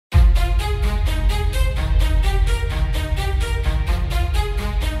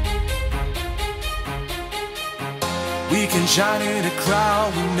can shine in a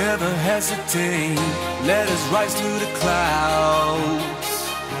crowd, we never hesitate. Let us rise to the clouds.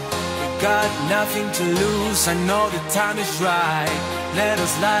 We got nothing to lose, I know the time is right. Let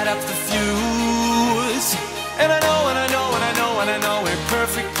us light up the fuse. And I know, and I know, and I know, and I know we're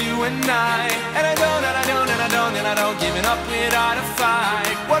perfect, you and I. And I don't, and I don't, and I don't, and I don't giving up without a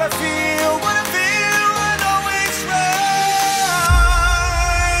fight. What I feel, I know it's right.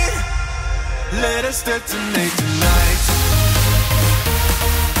 Let us detonate tonight.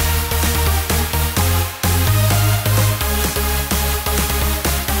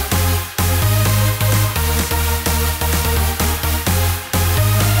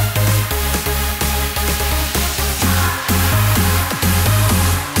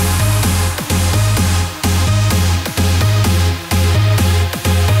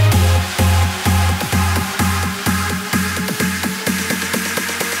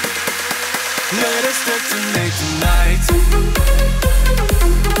 Let us detonate tonight.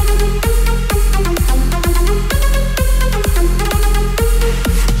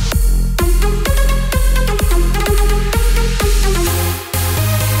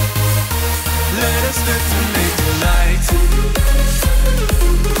 Let us detonate tonight.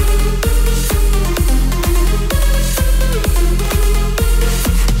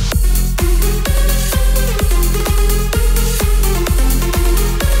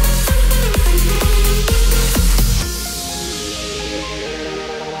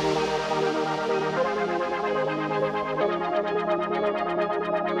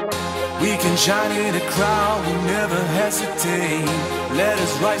 We can shine in a crowd, we never hesitate. Let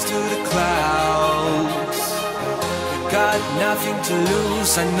us rise to the clouds. We got nothing to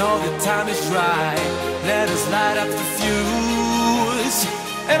lose, I know the time is right. Let us light up the fuse.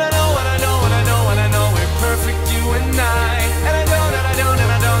 And I know, and I know, and I know, and I know we're perfect, you and I. And I don't, and I don't,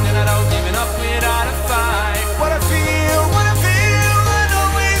 and I don't, and I don't giving up without a fight. What I feel, I know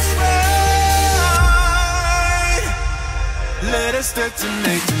it's right. Let us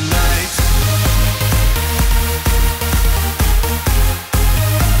detonate tonight.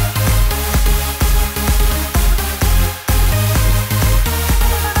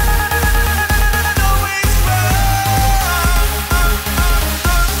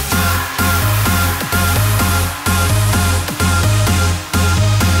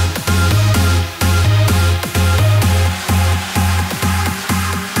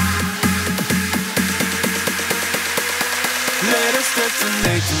 Let us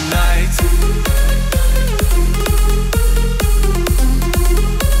detonate tonight.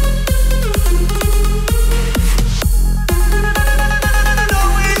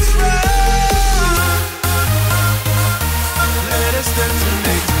 Let us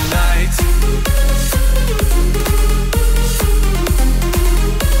detonate tonight.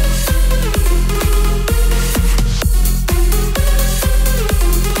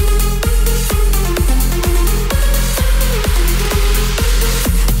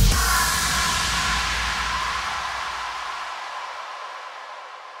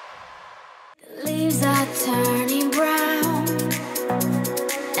 Leaves are turning brown.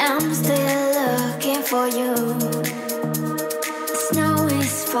 I'm still looking for you. The snow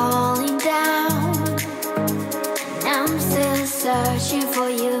is falling down. And I'm still searching for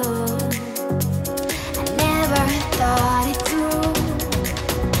you. I never thought it through.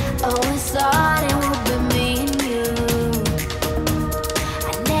 Always thought it would be me and you.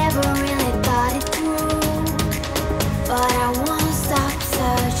 I never really thought it through. But I won't stop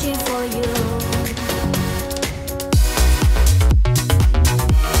searching for you.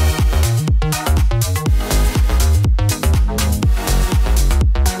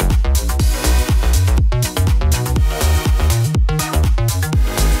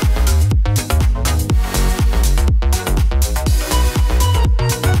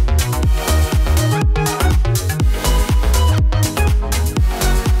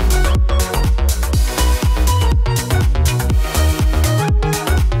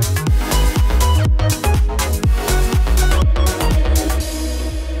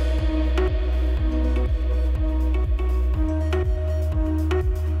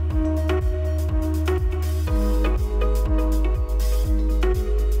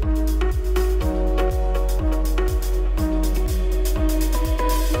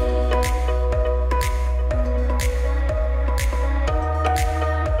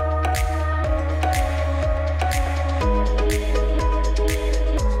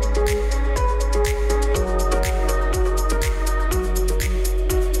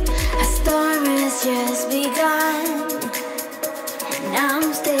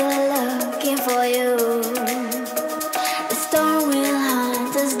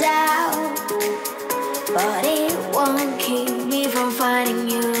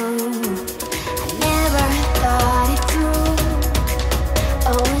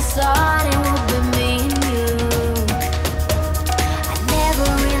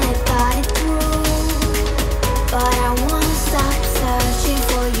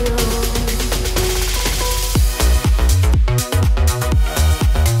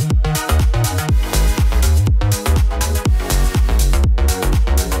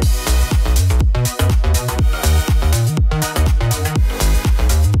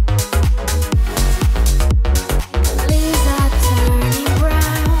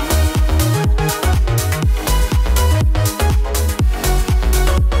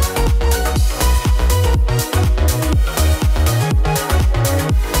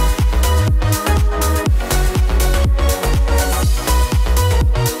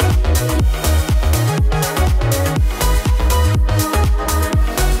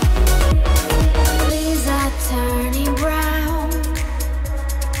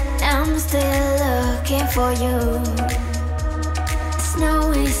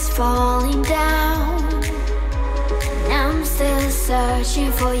 is falling down, and I'm still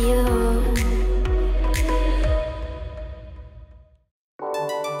searching for you.